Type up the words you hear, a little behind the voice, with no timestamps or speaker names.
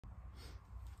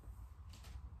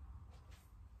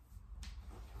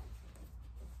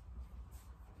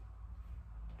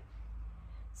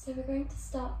So we're going to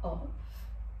start off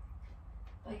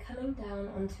by coming down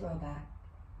onto our back,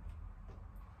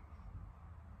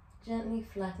 gently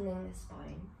flattening the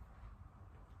spine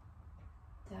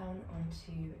down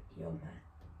onto your mat.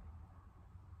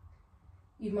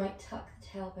 You might tuck the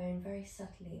tailbone very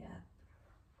subtly up,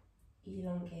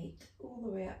 elongate all the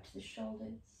way up to the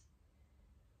shoulders,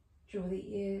 draw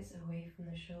the ears away from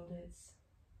the shoulders,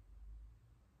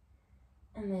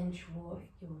 and then draw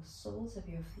your soles of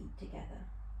your feet together.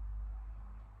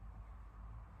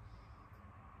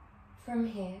 From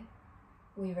here,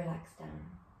 we relax down.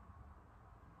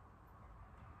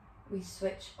 We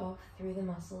switch off through the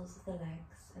muscles of the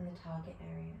legs and the target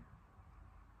area.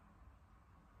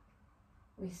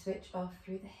 We switch off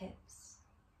through the hips.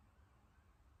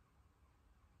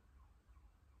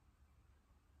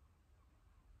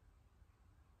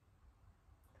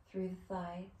 Through the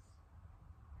thighs.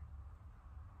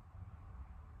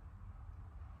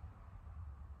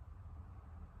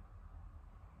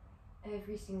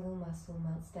 Every single muscle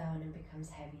melts down and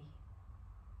becomes heavy.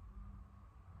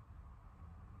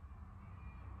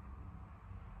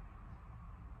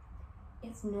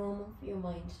 It's normal for your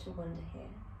mind to wander here.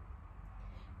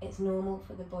 It's normal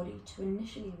for the body to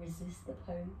initially resist the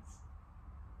pose,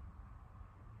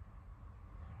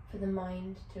 for the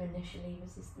mind to initially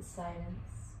resist the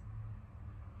silence.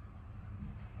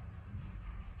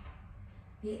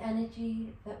 The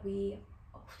energy that we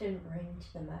often bring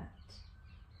to the mat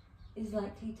is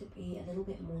likely to be a little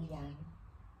bit more yang,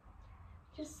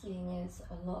 just seeing as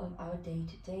a lot of our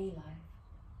day-to-day life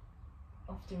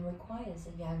often requires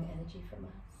a yang energy from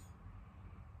us.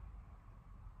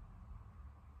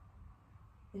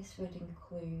 This would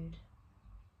include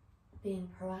being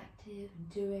proactive and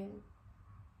doing,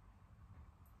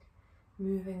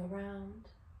 moving around,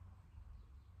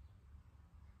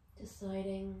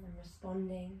 deciding and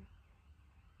responding,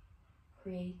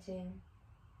 creating.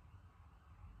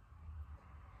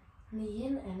 And the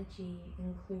yin energy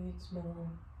includes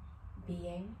more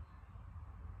being,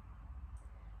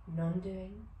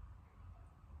 non-doing,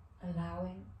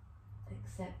 allowing,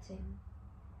 accepting,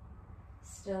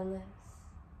 stillness,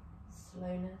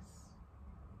 slowness,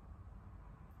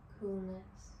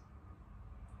 coolness.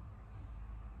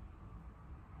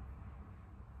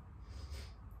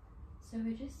 So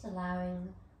we're just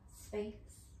allowing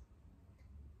space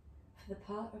for the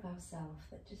part of ourselves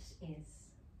that just is.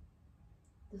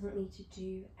 Doesn't need to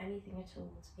do anything at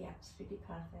all to be absolutely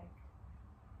perfect.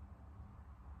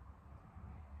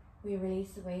 We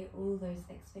release away all those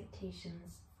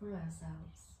expectations from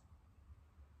ourselves,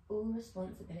 all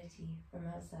responsibility from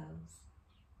ourselves,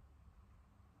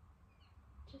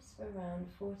 just for around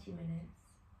 40 minutes.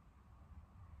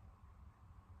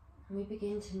 And we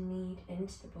begin to knead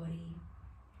into the body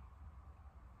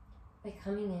by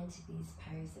coming into these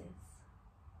poses.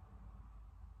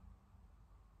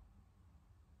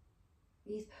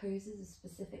 These poses are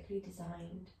specifically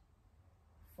designed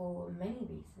for many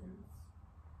reasons.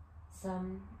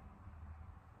 Some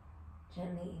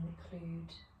gently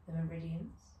include the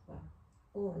meridians, well,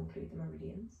 all include the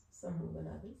meridians, some more than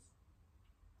others.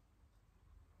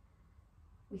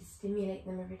 We stimulate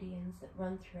the meridians that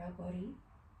run through our body.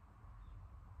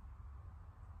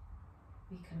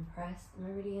 We compress the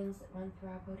meridians that run through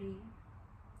our body.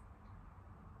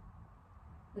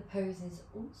 The poses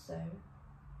also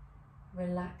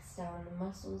relax down the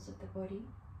muscles of the body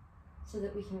so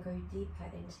that we can go deeper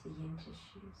into the yin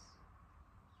tissues,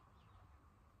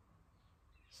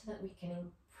 so that we can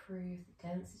improve the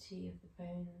density of the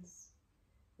bones,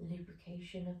 the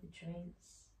lubrication of the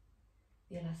joints,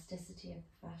 the elasticity of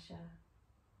the fascia,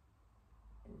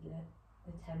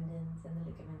 the tendons and the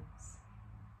ligaments.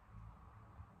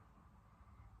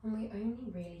 And we only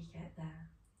really get there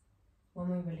when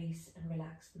we release and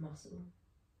relax the muscle.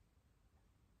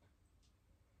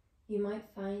 You might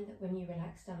find that when you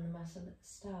relax down the muscle at the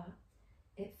start,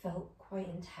 it felt quite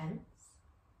intense.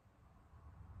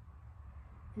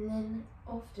 And then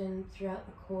often throughout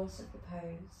the course of the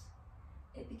pose,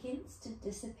 it begins to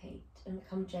dissipate and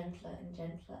become gentler and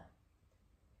gentler.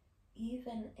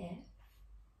 Even if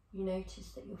you notice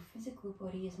that your physical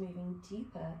body is moving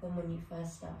deeper than when you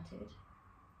first started.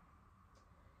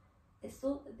 It's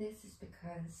thought that this is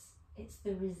because it's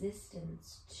the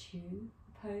resistance to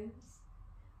the pose,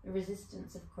 the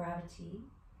resistance of gravity,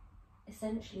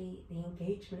 essentially the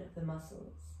engagement of the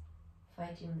muscles,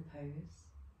 fighting the pose,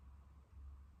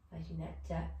 fighting that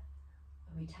depth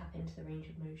when we tap into the range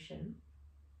of motion,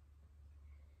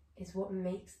 is what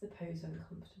makes the pose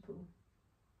uncomfortable.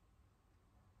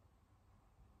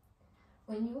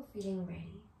 When you're feeling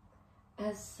ready,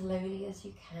 as slowly as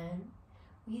you can,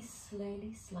 we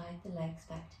slowly slide the legs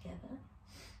back together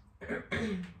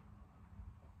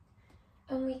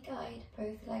And we guide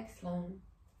both legs long.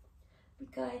 We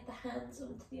guide the hands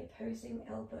onto the opposing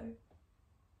elbow.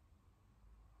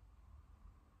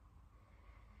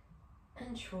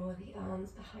 And draw the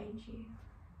arms behind you.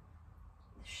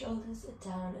 The shoulders are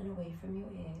down and away from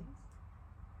your ears.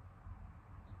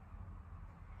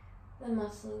 The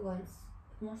muscles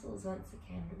once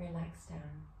again relax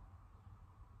down.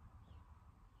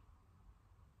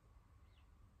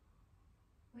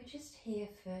 We're just here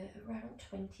for around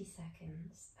 20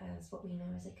 seconds as what we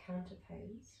know as a counter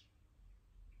pose.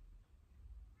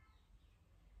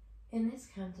 In this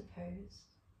counter pose,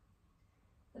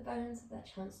 the bones have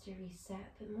that chance to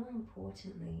reset, but more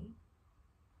importantly,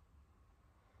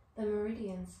 the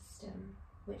meridian system,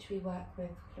 which we work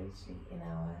with closely in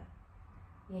our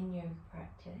Yin Yoga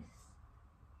practice,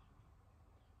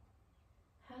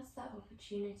 has that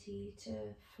opportunity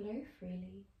to flow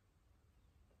freely.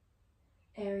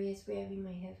 Areas where we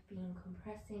may have been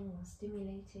compressing or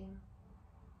stimulating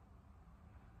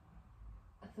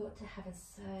are thought to have a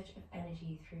surge of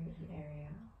energy through an area.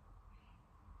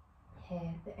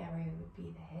 Here, the area would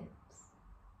be the hips,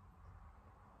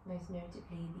 most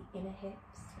notably the inner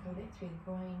hips, a little bit through the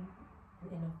groin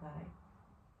and inner thigh.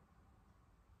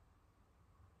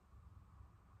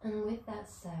 And with that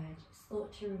surge, it's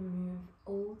thought to remove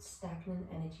old stagnant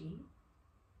energy,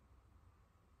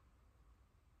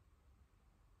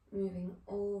 moving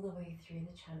all the way through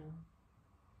the channel.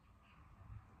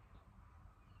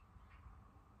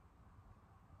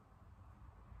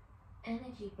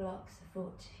 Energy blocks are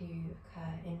thought to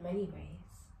occur in many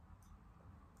ways.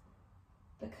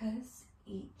 Because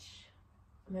each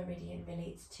meridian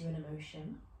relates to an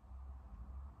emotion,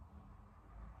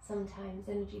 sometimes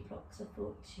energy blocks are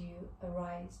thought to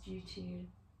arise due to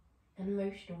an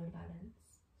emotional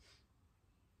imbalance.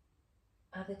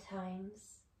 Other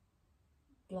times,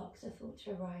 blocks are thought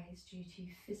to arise due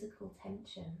to physical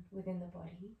tension within the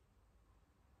body,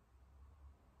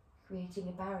 creating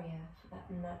a barrier for that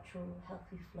natural,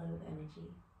 healthy flow of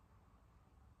energy.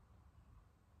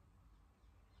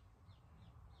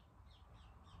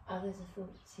 Others are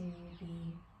thought to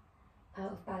be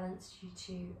out of balance due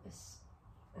to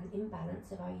an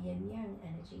imbalance of our yin-yang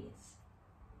energies.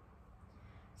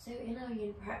 So in our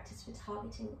yin practice, we're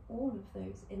targeting all of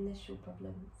those initial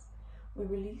problems. We're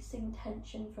releasing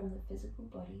tension from the physical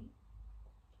body.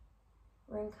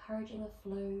 We're encouraging a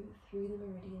flow through the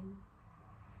meridian.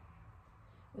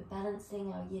 We're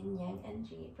balancing our yin-yang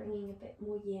energy, bringing a bit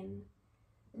more yin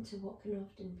into what can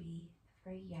often be a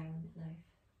very yang life.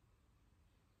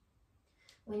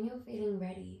 When you're feeling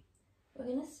ready, we're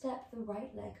going to step the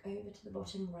right leg over to the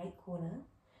bottom right corner,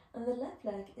 and the left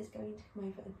leg is going to come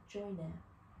over and join it.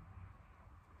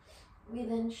 We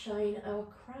then shine our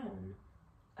crown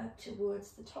up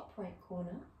towards the top right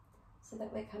corner, so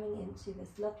that we're coming into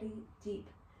this lovely deep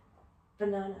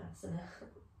banana asana,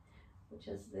 which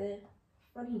is the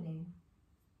funny name.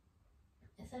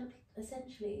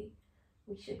 Essentially,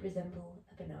 we should resemble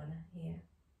a banana here.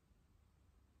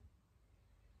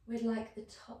 We'd like the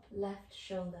top left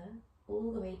shoulder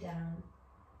all the way down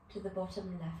to the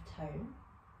bottom left toe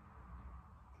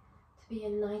to be a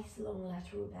nice long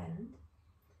lateral bend.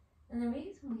 And the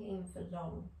reason we aim for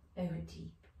long over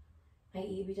deep,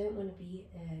 i.e. we don't want to be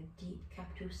a deep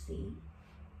capital C,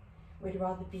 we'd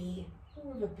rather be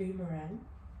more of a boomerang,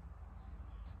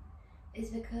 is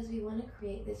because we want to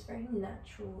create this very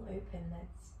natural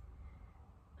openness,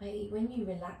 i.e. when you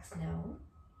relax now,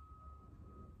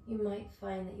 you might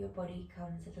find that your body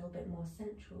comes a little bit more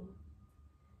central.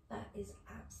 That is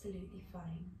absolutely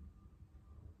fine.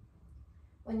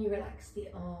 When you relax the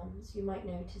arms, you might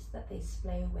notice that they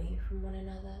splay away from one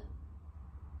another.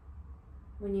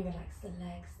 When you relax the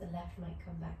legs, the left might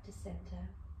come back to center.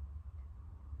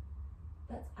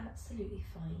 That's absolutely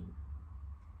fine.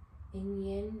 In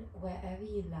yin, wherever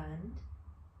you land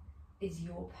is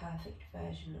your perfect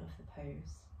version of the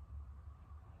pose.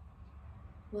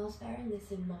 Whilst bearing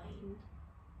this in mind,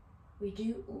 we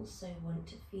do also want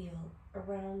to feel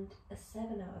around a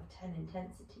 7 out of 10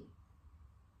 intensity.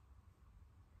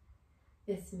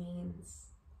 This means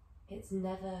it's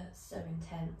never so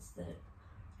intense that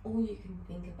all you can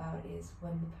think about is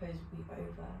when the pose will be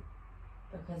over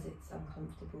because it's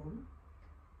uncomfortable.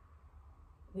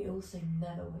 We also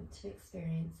never want to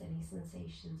experience any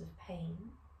sensations of pain,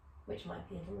 which might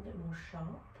be a little bit more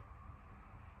sharp.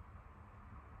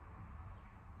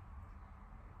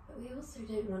 But we also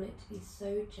don't want it to be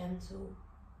so gentle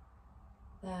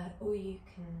that all you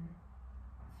can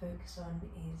focus on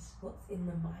is what's in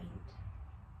the mind.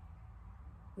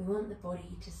 We want the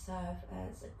body to serve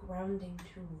as a grounding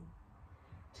tool,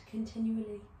 to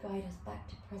continually guide us back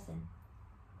to present.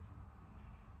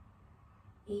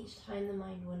 Each time the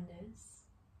mind wanders,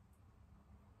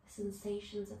 the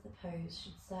sensations of the pose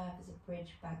should serve as a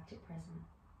bridge back to present.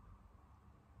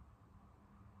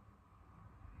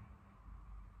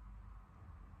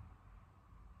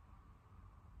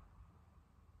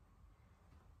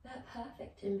 That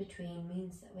perfect in-between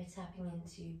means that we're tapping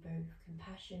into both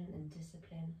compassion and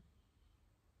discipline.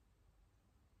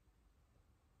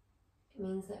 It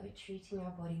means that we're treating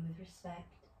our body with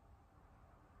respect,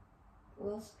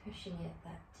 whilst pushing it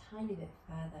that tiny bit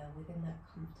further within that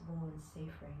comfortable and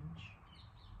safe range.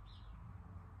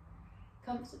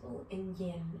 Comfortable in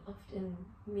Yin often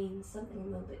means something a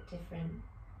little bit different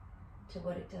to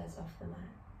what it does off the mat.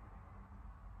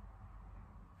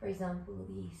 For example,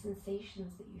 the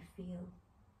sensations that you feel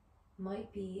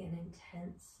might be an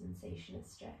intense sensation of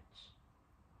stretch,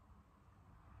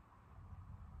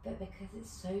 but because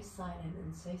it's so silent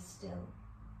and so still,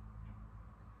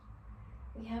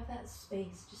 we have that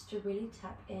space just to really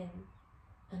tap in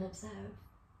and observe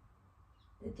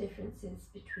the differences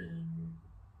between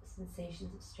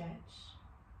sensations of stretch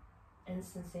and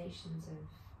sensations of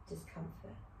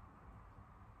discomfort.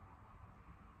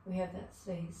 We have that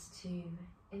space to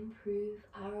improve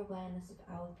our awareness of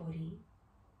our body,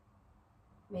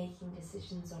 making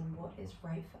decisions on what is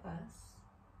right for us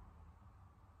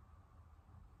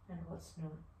and what's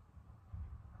not.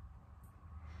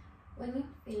 When you're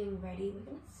feeling ready, we're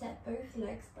going to set both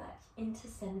legs back into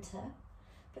center,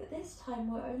 but this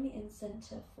time we're only in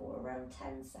center for around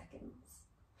 10 seconds.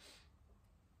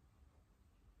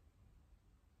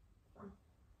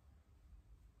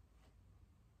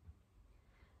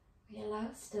 We allow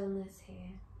stillness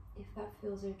here, if that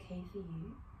feels okay for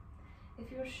you.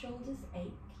 If your shoulders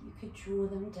ache, you could draw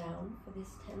them down for this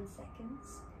 10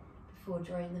 seconds before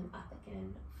drawing them up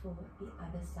again for the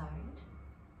other side.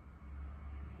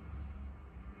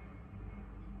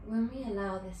 When we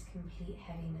allow this complete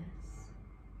heaviness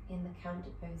in the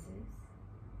counter poses,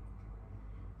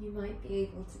 you might be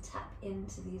able to tap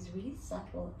into these really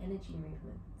subtle energy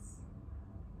movements.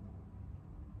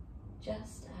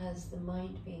 Just as the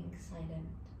mind being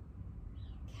silent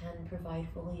can provide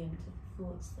volume to the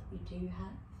thoughts that we do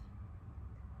have,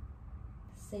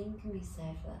 the same can be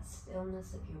said for that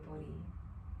stillness of your body.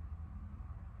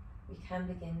 We can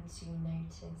begin to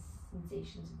notice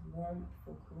sensations of warmth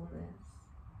or coolness,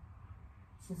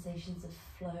 sensations of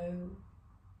flow.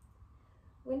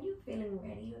 When you're feeling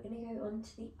ready, we're going to go on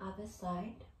to the other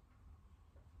side.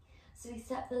 So we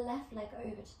step the left leg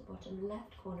over to the bottom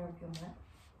left corner of your mat.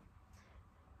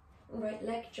 Right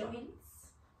leg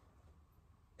joins,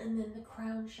 and then the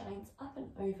crown shines up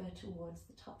and over towards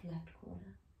the top left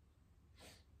corner.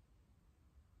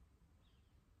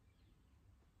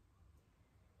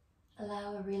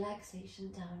 Allow a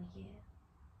relaxation down here.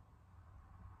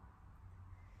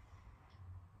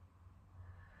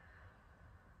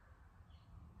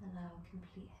 Allow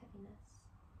complete heaviness.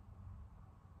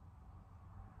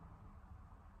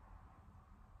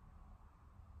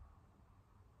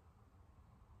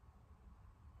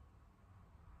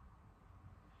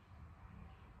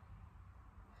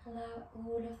 Allow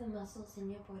all of the muscles in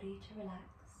your body to relax.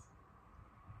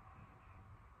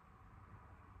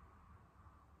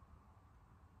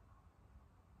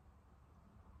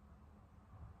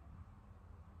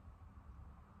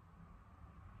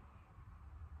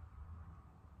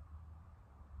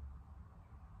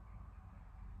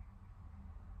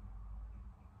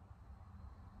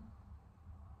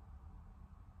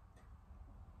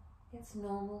 It's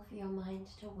normal for your mind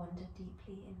to wander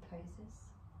deeply in poses.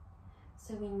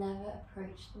 So we never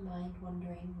approach the mind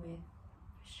wandering with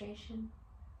frustration.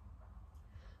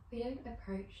 We don't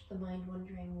approach the mind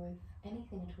wandering with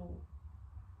anything at all.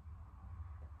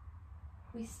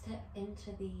 We step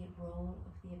into the role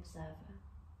of the observer.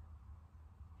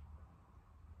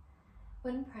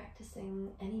 When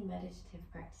practicing any meditative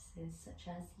practices such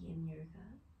as Yin Yoga,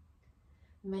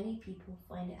 many people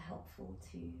find it helpful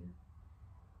to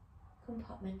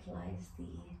compartmentalize the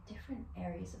different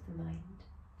areas of the mind.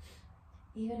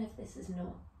 Even if this is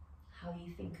not how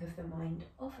you think of the mind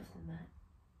off of the mat,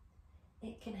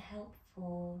 it can help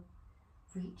for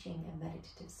reaching a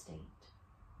meditative state.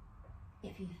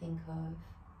 If you think of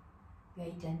the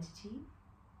identity,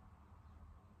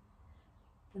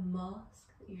 the mask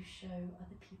that you show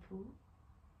other people,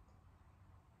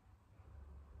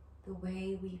 the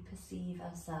way we perceive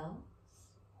ourselves,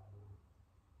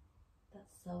 that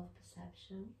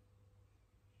self-perception,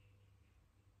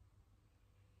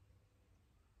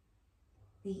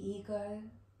 the ego,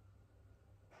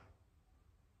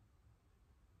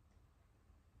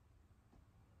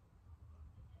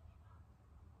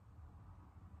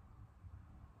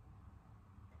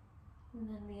 And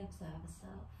then we observe a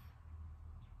self.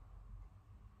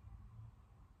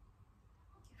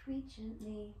 If we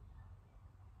gently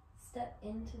step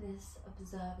into this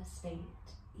observer state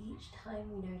each time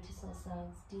we notice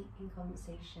ourselves deep in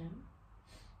conversation,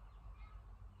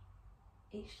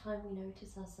 each time we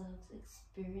notice ourselves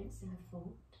experiencing a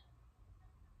thought,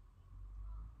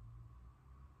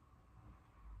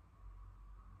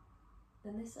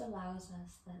 then this allows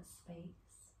us that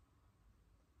space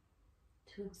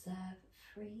to observe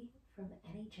free from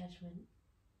any judgment,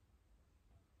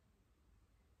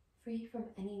 free from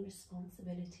any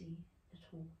responsibility at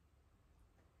all.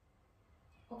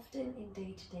 Often in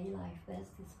day-to-day life, there's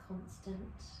this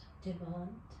constant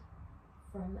demand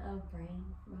from our brain,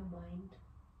 from our mind,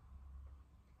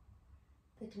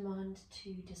 the demand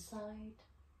to decide,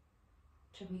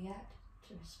 to react,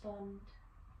 to respond,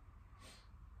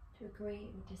 to agree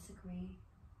or disagree,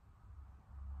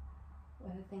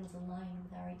 whether things align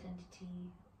with our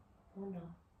identity or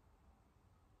not.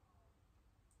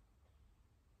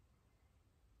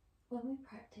 When we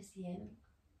practice Yin,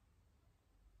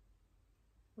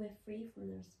 we're free from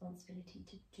the responsibility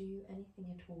to do anything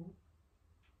at all,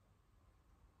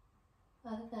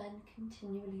 other than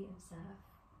continually observe.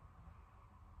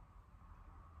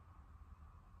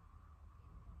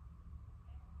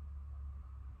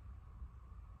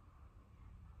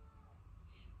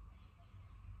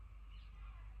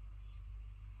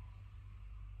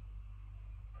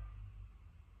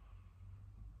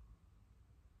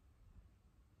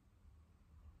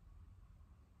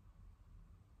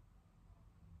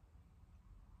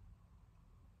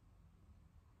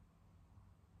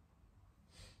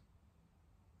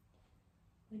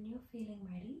 When you're feeling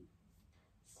ready,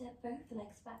 step both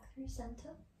legs back through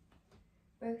center,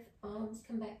 both arms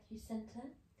come back through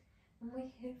center, and we're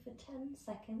here for 10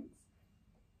 seconds.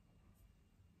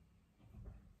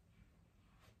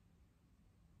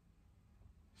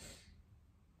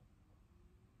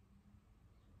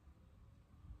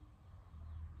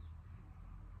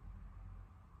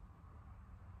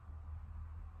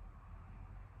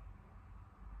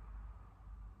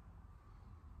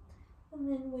 And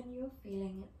then when you're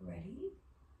feeling ready,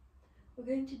 we're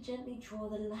going to gently draw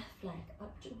the left leg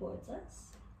up towards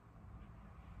us,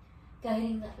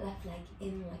 guiding that left leg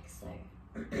in like so.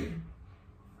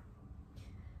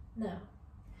 Now,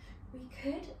 we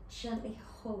could gently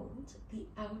hold the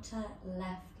outer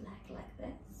left leg like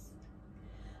this.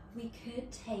 We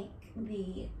could take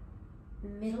the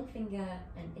middle finger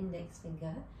and index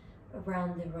finger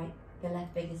around the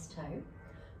left biggest toe,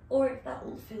 or if that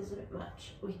all feels a bit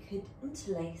much, we could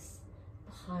interlace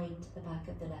behind the back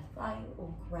of the left thigh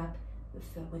or grab the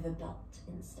foot with a belt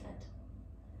instead.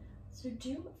 So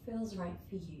do what feels right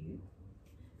for you.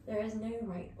 There is no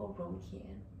right or wrong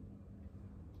here.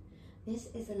 This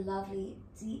is a lovely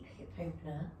deep hip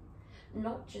opener,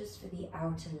 not just for the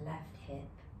outer left hip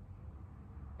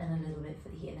and a little bit for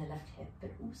the inner left hip,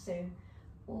 but also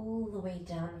all the way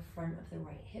down the front of the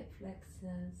right hip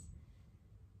flexors,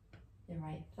 the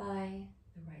right thigh,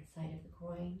 the right side of the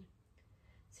groin.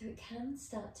 So it can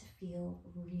start to feel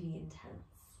really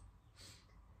intense.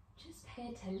 Just pay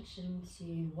attention to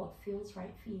what feels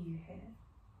right for you here.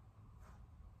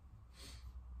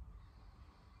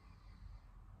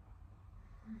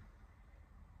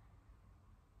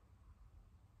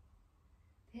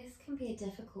 This can be a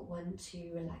difficult one to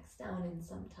relax down in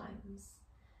sometimes,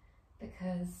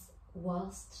 because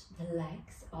whilst the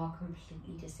legs are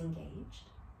completely disengaged,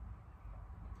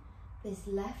 this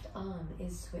left arm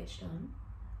is switched on,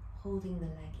 holding the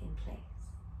leg in place.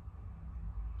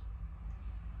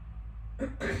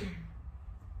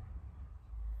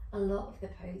 A lot of the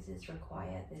poses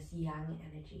require this yang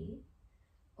energy,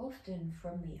 often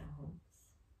from the arms.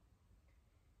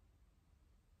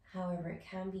 However, it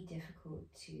can be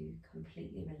difficult to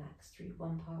completely relax through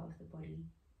one part of the body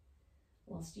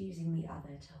whilst using the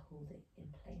other to hold it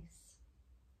in place.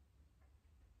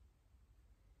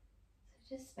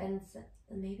 So just spend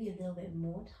maybe a little bit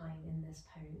more time in this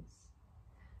pose,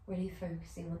 really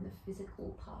focusing on the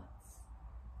physical parts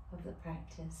of the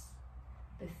practice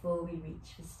before we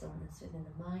reach for stillness within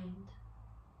the mind.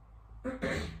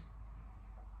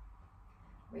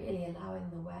 Really allowing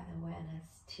the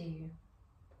awareness to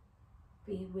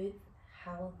be with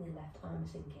how the left arm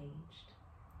is engaged.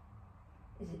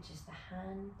 Is it just the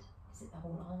hand? Is it the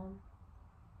whole arm?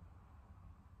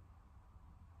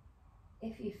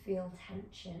 If you feel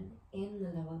tension in the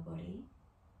lower body,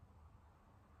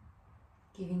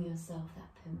 giving yourself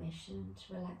that permission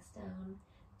to relax down,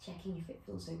 checking if it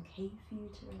feels okay for you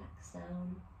to relax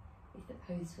down, if the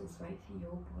pose feels right for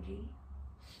your body.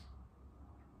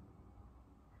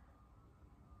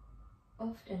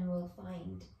 Often we'll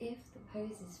find if the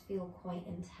poses feel quite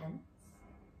intense,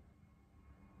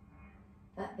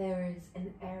 that there is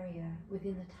an area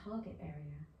within the target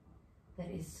area that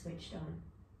is switched on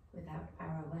without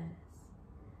our awareness.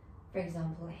 For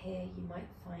example, here you might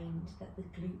find that the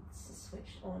glutes are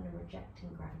switched on and rejecting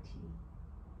gravity.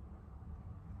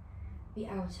 The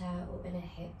outer or inner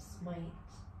hips might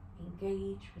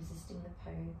engage, resisting the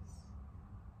pose.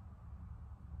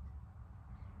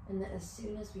 And that as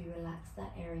soon as we relax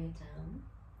that area down,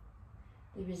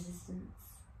 the resistance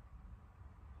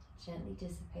gently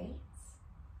dissipates.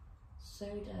 So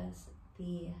does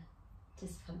the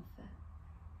discomfort.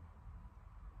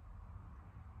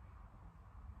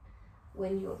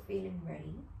 When you're feeling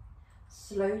ready,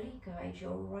 slowly guide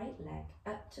your right leg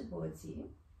up towards you,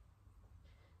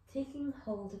 taking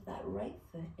hold of that right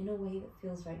foot in a way that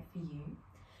feels right for you.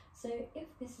 So if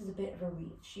this is a bit of a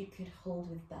reach, you could hold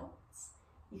with belts,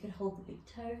 you could hold the big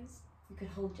toes, you could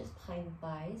hold just behind the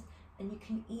thighs, and you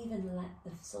can even let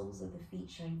the soles of the feet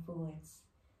shine forwards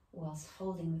whilst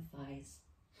holding the thighs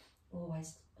or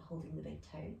whilst holding the big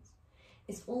toes.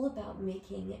 It's all about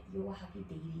making your happy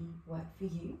baby work for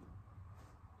you.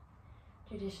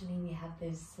 Traditionally, we have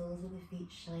those soles of the feet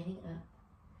shining up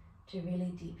to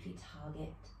really deeply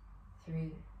target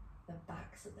through the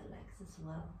backs of the legs as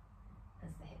well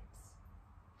as the hips.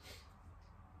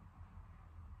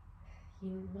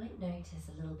 You might notice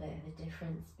a little bit of a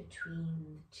difference between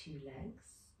the two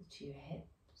legs, the two hips.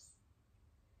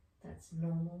 That's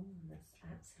normal and that's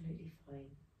absolutely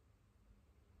fine.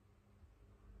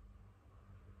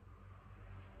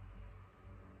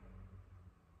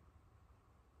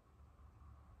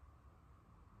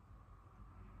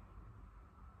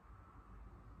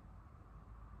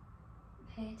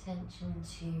 Pay attention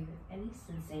to any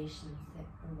sensations that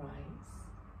arise,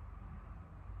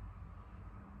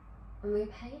 and we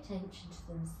pay attention to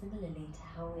them similarly to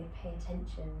how we pay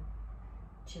attention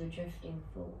to a drifting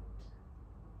thought.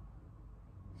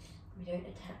 We don't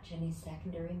attach any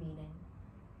secondary meaning.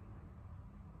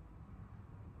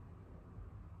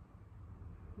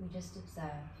 We just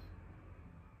observe.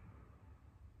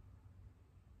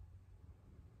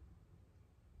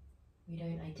 We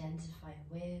don't identify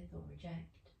with or reject.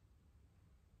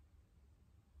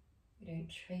 We don't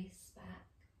trace back.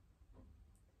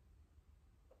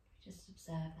 We just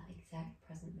observe that exact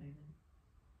present moment.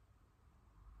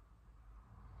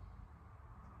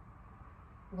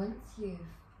 Once you've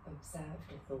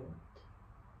observed a thought,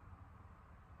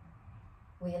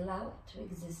 we allow it to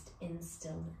exist in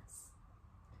stillness.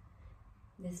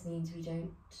 This means we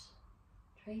don't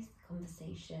trace the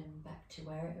conversation back to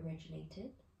where it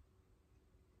originated.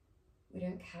 We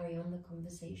don't carry on the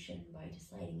conversation by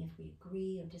deciding if we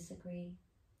agree or disagree,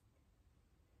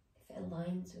 if it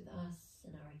aligns with us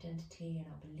and our identity and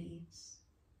our beliefs.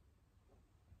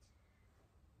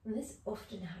 And this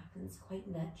often happens quite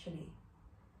naturally.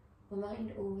 The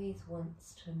mind always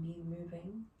wants to be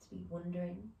moving, to be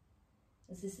wandering,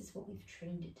 as this is what we've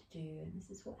trained it to do, and this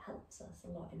is what helps us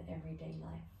a lot in everyday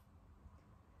life.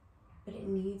 But it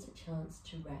needs a chance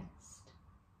to rest,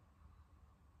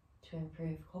 to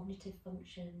improve cognitive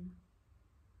function,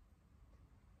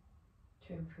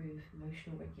 to improve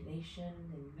emotional regulation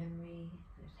and memory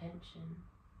and attention,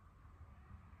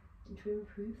 and to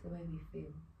improve the way we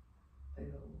feel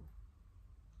overall.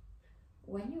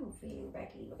 When you're feeling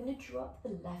ready, we're going to drop the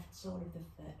left sole of the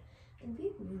foot and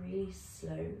be really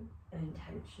slow and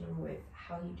intentional with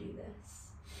how you do this.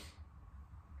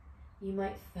 You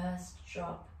might first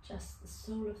drop just the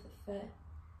sole of the foot,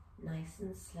 nice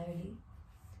and slowly.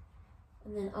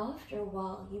 And then after a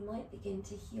while, you might begin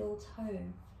to heel toe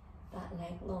that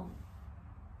leg long.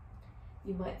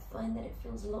 You might find that it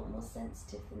feels a lot more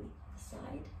sensitive than the other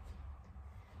side.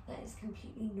 That is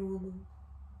completely normal.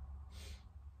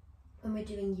 When we're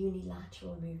doing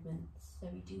unilateral movements, so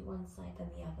we do one side then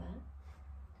the other,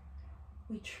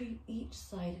 we treat each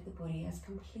side of the body as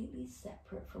completely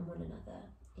separate from one another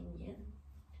in Yin.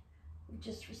 We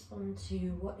just respond to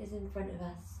what is in front of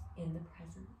us in the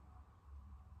present.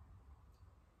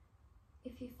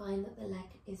 If you find that the leg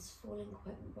is falling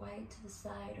quite wide to the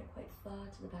side or quite far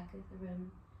to the back of the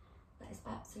room, that is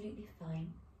absolutely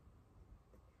fine.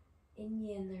 In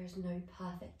Yin, there is no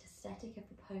perfect aesthetic of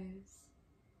the pose.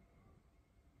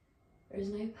 There is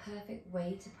no perfect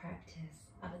way to practice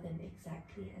other than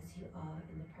exactly as you are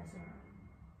in the present.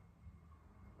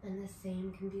 And the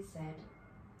same can be said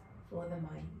for the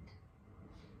mind.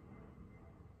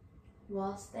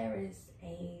 Whilst there is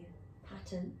a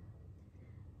pattern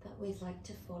that we'd like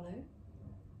to follow,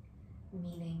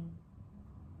 meaning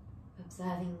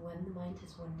observing when the mind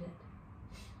has wandered,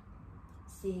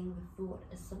 seeing the thought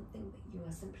as something that you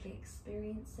are simply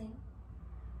experiencing,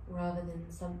 rather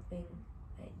than something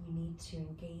that you need to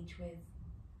engage with,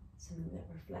 something that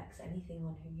reflects anything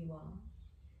on who you are.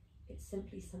 It's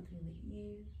simply something that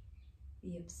you,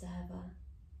 the observer,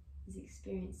 is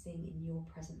experiencing in your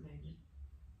present moment.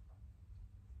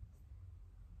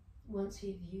 Once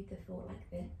we've viewed the thought like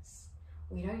this,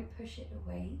 we don't push it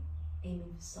away,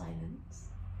 aiming for silence,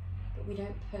 but we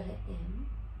don't pull it in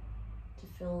to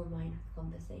fill the mind with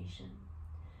conversation.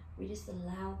 We just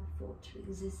allow the thought to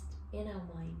exist in our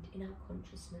mind, in our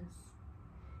consciousness,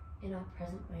 in our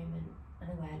present moment and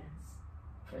awareness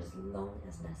for as long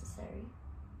as necessary,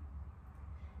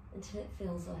 until it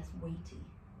feels less weighty,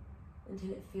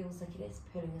 until it feels like it is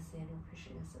pulling us in or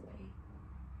pushing us away,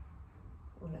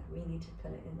 or like we need to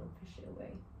pull it in or push it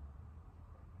away.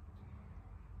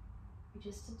 We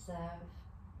just observe.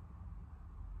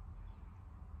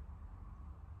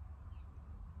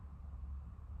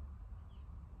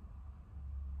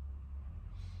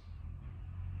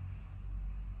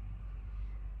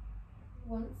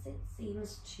 Once it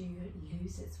seems to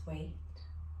lose its weight,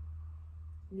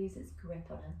 lose its grip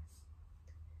on us,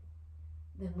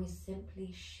 then we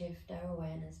simply shift our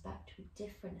awareness back to a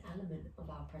different element of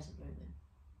our present moment,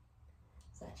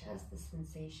 such as the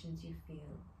sensations you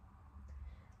feel,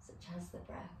 such as the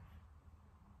breath.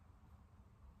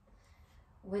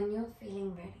 When you're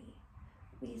feeling ready,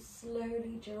 we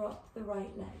slowly drop the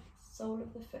right leg, sole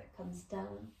of the foot comes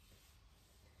down,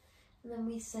 and then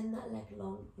we send that leg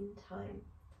long in time.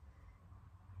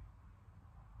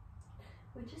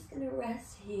 We're just going to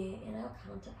rest here in our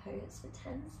counter pose for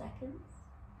 10 seconds.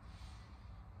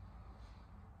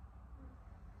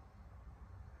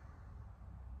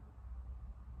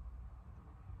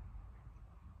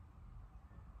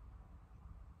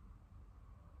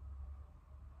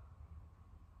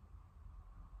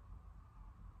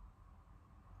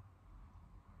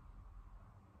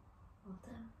 Well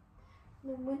done.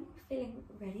 And then when you're feeling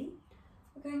ready,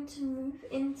 we're going to move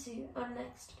into our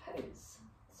next pose.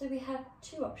 So we have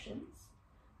two options.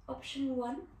 Option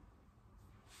one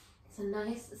is a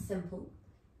nice, simple,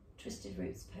 twisted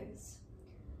roots pose.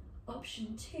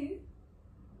 Option two,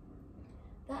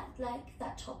 that leg,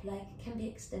 that top leg can be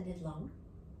extended long.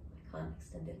 I can't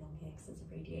extend it long here because there's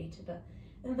a radiator, but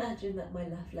imagine that my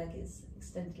left leg is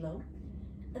extended long.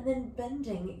 And then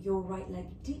bending your right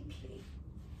leg deeply,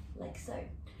 like so.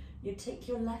 You take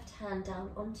your left hand down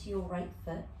onto your right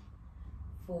foot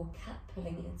for cat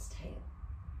pulling its tail.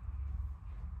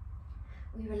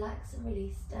 We relax and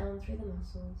release down through the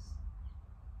muscles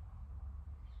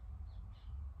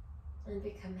and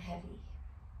become heavy.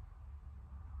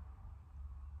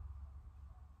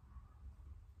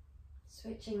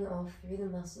 Switching off through the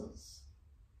muscles.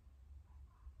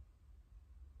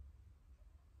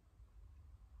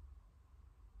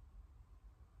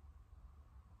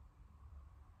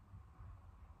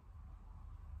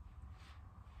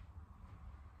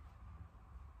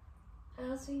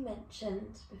 As we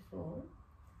mentioned before,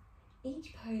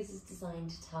 each pose is designed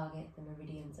to target the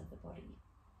meridians of the body.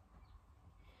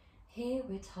 Here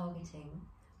we're targeting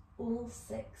all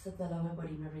 6 of the lower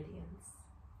body meridians.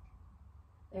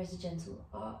 There is a gentle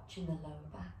arch in the lower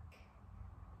back,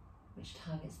 which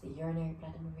targets the urinary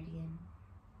bladder meridian.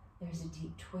 There is a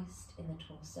deep twist in the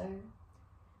torso,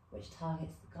 which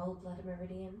targets the gallbladder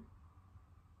meridian.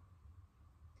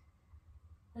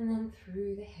 And then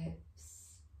through the hips,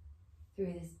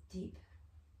 through this deep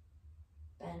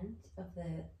bend of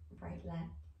the right leg,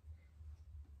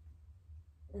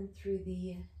 and through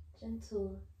the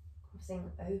gentle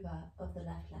crossing over of the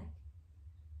left leg,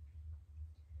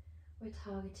 we're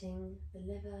targeting the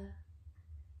liver,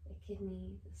 the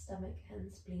kidney, the stomach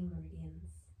and spleen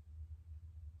meridians.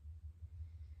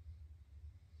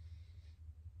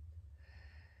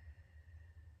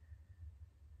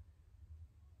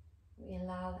 We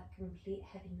allow that complete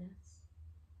heaviness.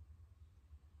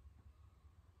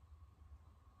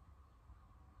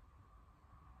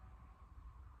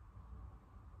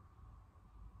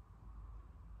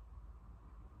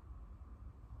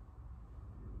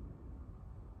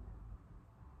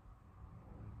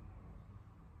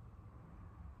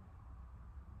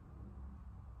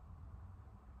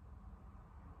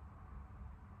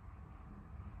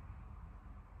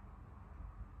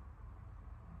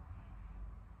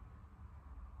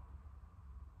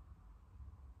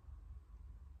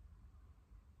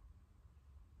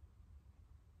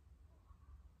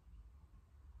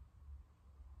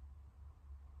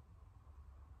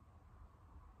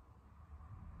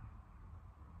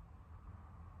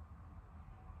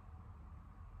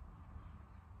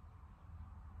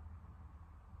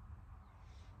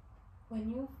 When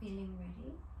you're feeling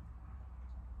ready,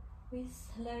 We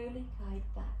slowly guide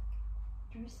back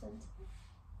through center.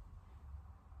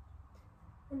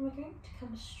 And we're going to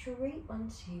come straight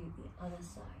onto the other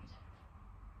side.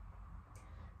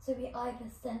 So we either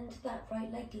send that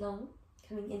right leg long,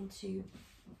 coming into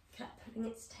cat pulling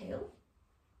its tail,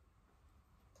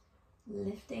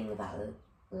 lifting that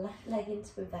left leg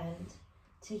into a bend,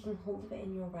 taking hold of it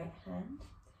in your right hand,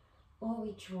 or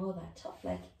we draw that top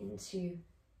leg into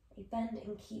a bend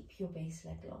and keep your base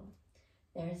leg long.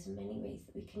 There are many ways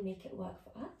that we can make it work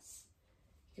for us.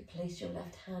 You could place your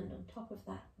left hand on top of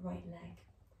that right leg.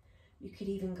 You could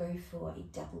even go for a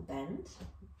double bend,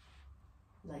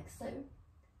 like so.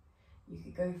 You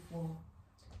could go for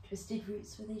twisted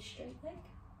roots with a straight leg.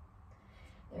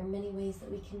 There are many ways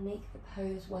that we can make the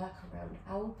pose work around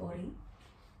our body,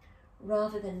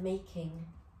 rather than making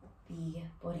the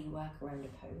body work around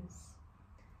a pose.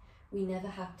 We never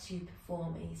have to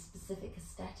perform a specific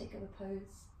aesthetic of a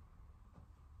pose.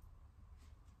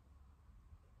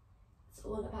 It's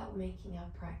all about making our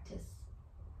practice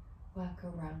work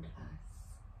around us.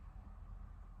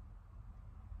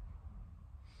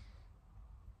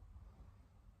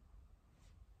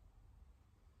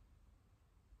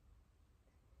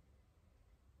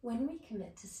 When we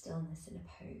commit to stillness in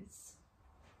a pose,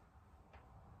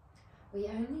 we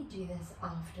only do this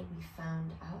after we've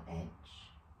found our edge,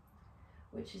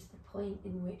 which is the point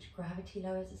in which gravity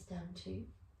lowers us down to,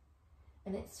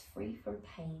 and it's free from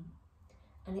pain,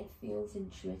 and it feels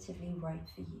intuitively right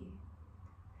for you.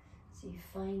 So you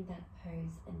find that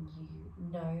pose and you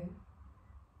know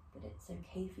that it's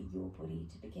okay for your body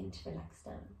to begin to relax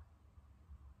down.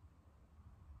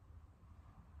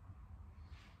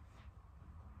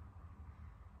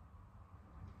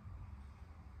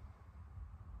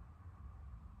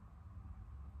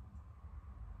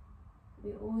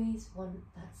 We always want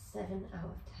that 7 out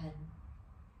of 10.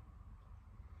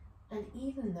 And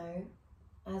even though,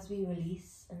 as we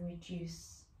release and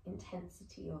reduce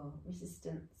intensity or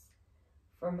resistance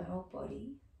from our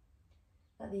body,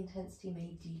 that the intensity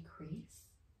may decrease,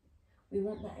 we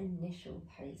want that initial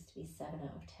pose to be 7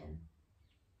 out of 10.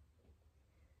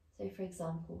 So for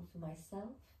example, for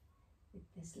myself, with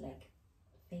this leg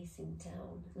facing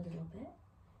down a little bit,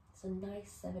 it's a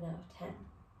nice 7 out of 10.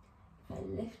 If I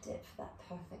lift it for that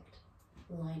perfect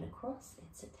line across,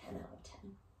 it's a 10 out of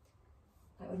 10.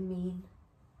 That would mean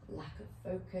lack of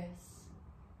focus,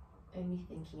 only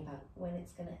thinking about when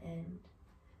it's going to end,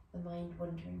 the mind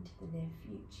wandering to the near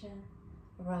future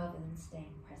rather than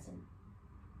staying present.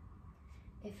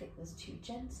 If it was too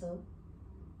gentle,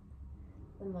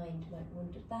 the mind might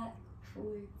wander back,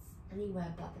 forwards,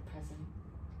 anywhere but the present.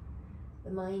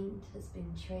 The mind has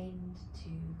been trained to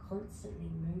constantly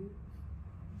move,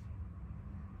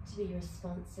 to be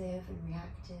responsive and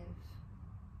reactive.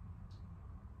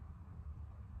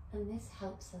 And this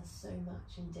helps us so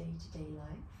much in day-to-day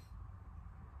life.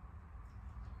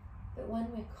 But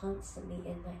when we're constantly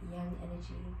in that yang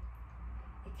energy,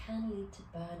 it can lead to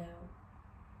burnout.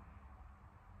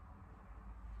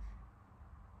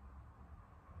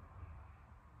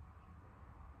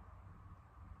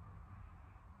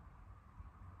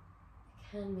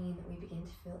 It can mean that we begin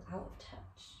to feel out of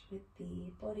touch with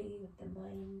the body, with the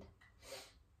mind,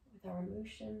 with our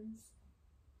emotions.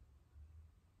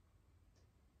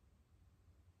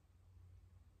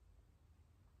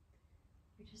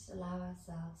 We just allow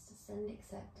ourselves to send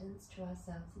acceptance to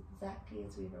ourselves exactly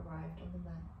as we've arrived on the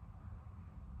mat.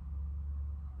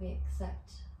 We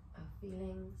accept our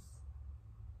feelings,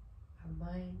 our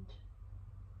mind,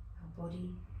 our body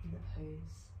in the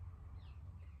pose.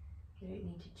 We don't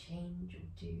need to change or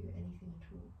do anything at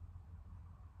all.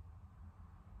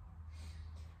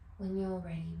 When you're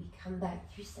ready, we come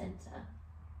back through center.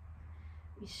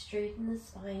 We straighten the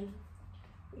spine.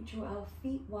 We draw our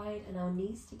feet wide and our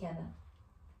knees together.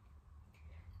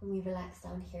 And we relax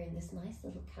down here in this nice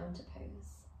little counter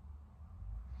pose.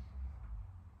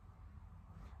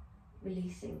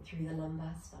 Releasing through the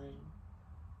lumbar spine.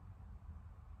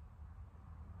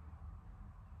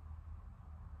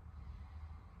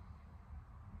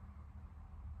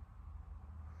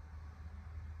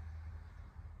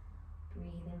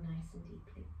 Breathing nice and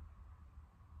deeply.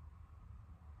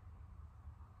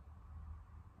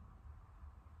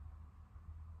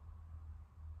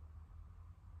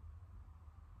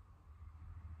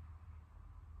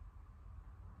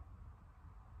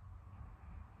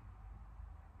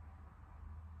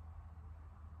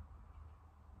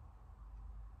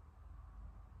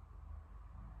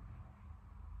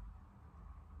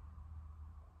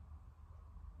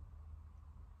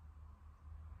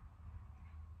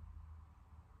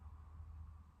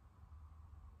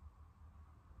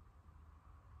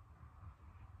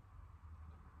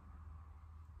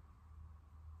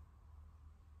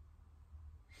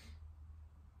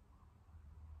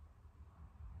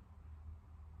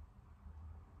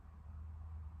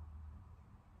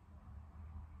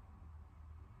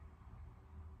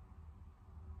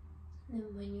 And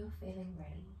then when you're feeling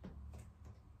ready,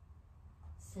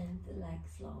 send the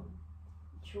legs long,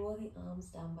 draw the arms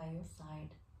down by your side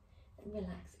and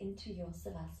relax into your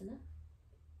Savasana.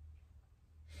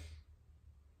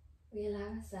 We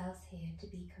allow ourselves here to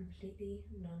be completely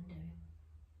non-doing.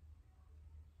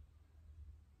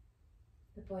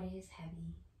 The body is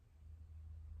heavy,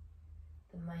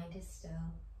 the mind is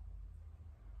still,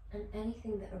 and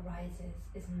anything that arises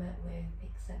is met with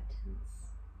acceptance.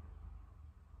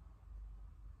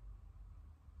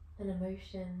 An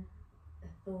emotion, a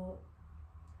thought,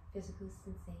 physical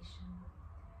sensation.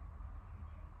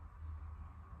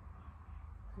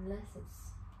 Unless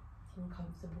it's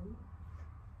uncomfortable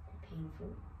or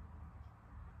painful,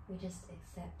 we just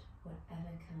accept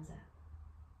whatever comes up.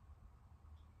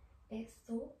 It's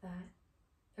thought that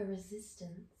a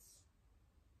resistance,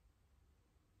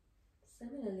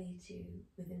 similarly to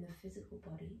within the physical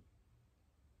body,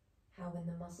 how when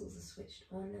the muscles are switched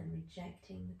on and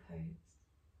rejecting the pose,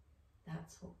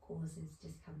 that's what causes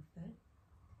discomfort.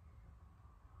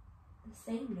 The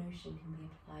same notion can be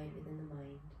applied within the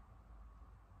mind.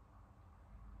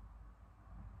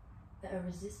 That a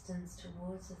resistance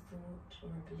towards a thought or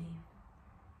a belief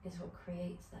is what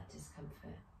creates that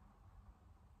discomfort.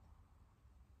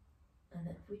 And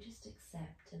that if we just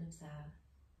accept and observe,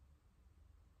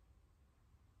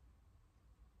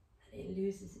 that it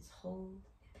loses its hold,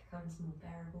 it becomes more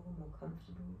bearable, more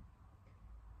comfortable.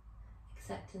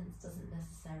 Acceptance doesn't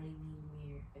necessarily mean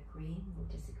we're agreeing or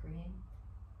disagreeing.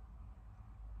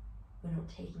 We're not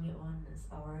taking it on as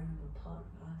our own or part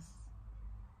of us.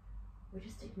 We're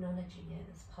just acknowledging it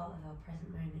as part of our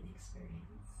present moment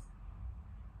experience.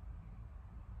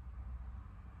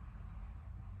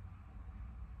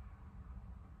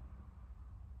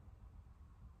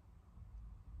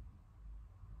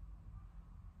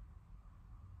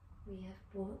 We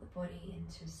have brought the body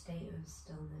into a state of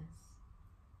stillness,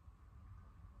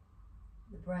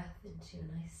 the breath into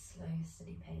a nice slow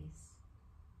steady pace,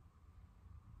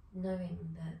 knowing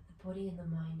that the body and the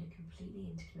mind are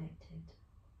completely interconnected,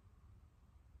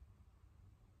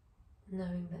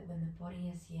 knowing that when the body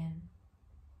is yin,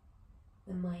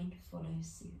 the mind follows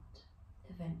suit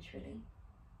eventually.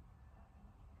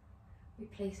 We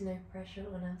place no pressure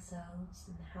on ourselves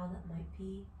and how that might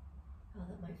be, how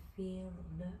that might feel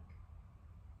or look.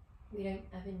 We don't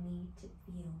ever need to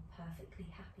feel perfectly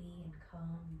happy and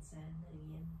calm and zen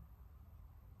and yin.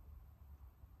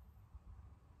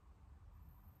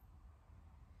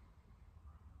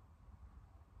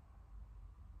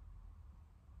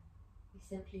 We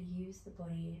simply use the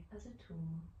body as a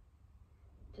tool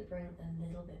to bring a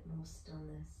little bit more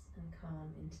stillness and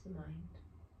calm into the mind,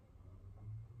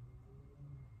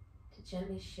 to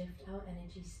gently shift our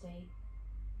energy state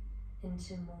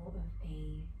into more of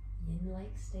a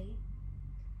yin-like state,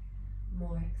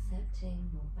 more accepting,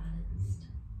 more balanced.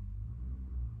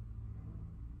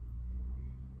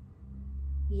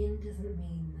 Yin doesn't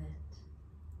mean that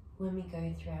when we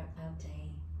go throughout our day,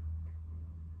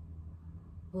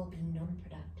 we'll be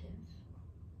non-productive.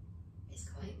 It's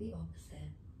quite the opposite.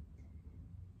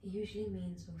 It usually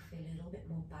means we'll feel a little bit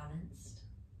more balanced.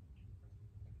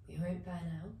 We won't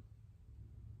burn out.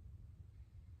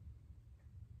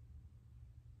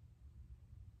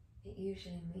 It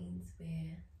usually means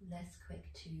we're less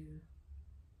quick to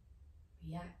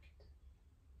react.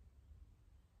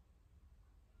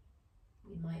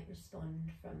 We might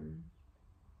respond from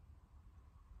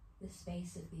the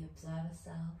space of the observer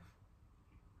self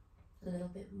a little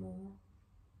bit more.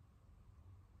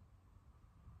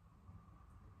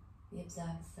 The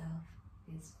observer self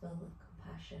is full of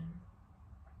compassion,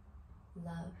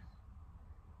 love,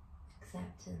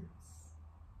 acceptance,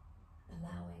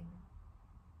 allowing.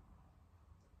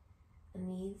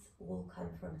 And these all come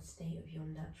from a state of your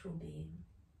natural being.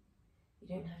 You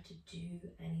don't have to do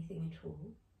anything at all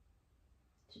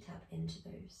to tap into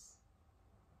those.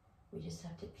 We just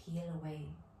have to peel away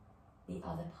the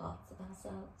other parts of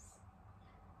ourselves.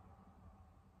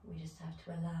 We just have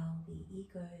to allow the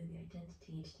ego, the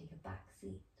identity to take a back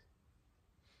seat.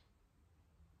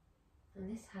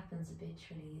 And this happens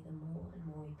habitually the more and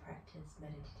more we practice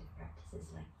meditative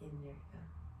practices like Yin Yoga.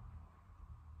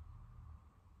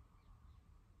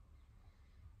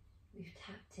 We've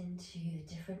tapped into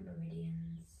the different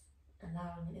meridians,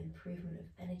 allowing an improvement of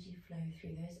energy flow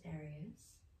through those areas,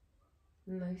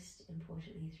 most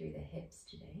importantly through the hips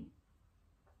today,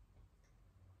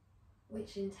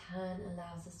 which in turn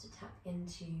allows us to tap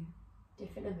into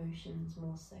different emotions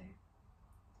more so.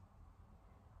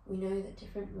 We know that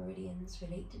different meridians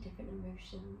relate to different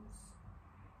emotions,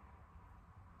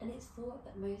 and it's thought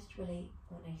that most relate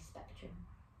on a spectrum,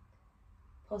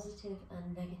 positive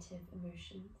and negative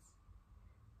emotions.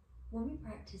 when we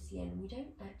practice Yin, we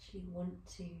don't actually want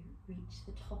to reach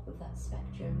the top of that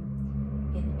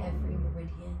spectrum in every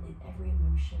meridian, in every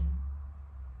emotion.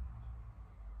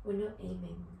 We're not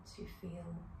aiming to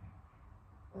feel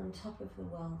on top of the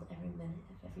world every minute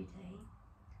of every day.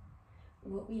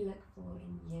 What we look for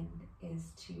in Yin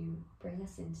is to bring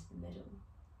us into the middle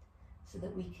so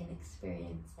that we can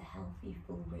experience a healthy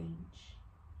full range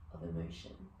of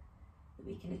emotion, that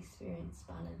we can experience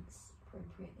balance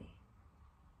appropriately.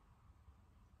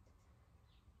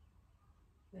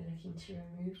 We're looking to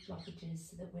remove blockages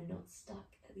so that we're not stuck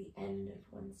at the end of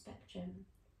one spectrum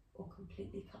or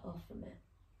completely cut off from it.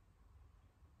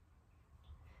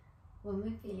 When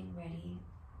we're feeling ready,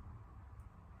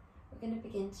 we're going to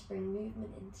begin to bring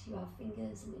movement into our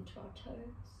fingers and into our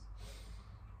toes.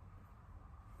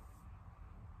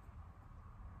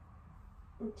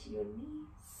 Into your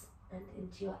knees and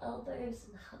into your elbows,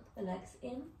 and hug the legs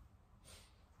in.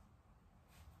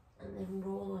 And then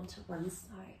roll onto one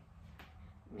side,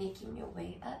 making your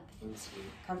way up into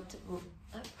a comfortable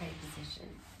upright position.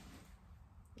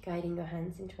 Guiding your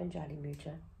hands into Anjali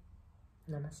Mudra.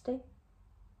 Namaste.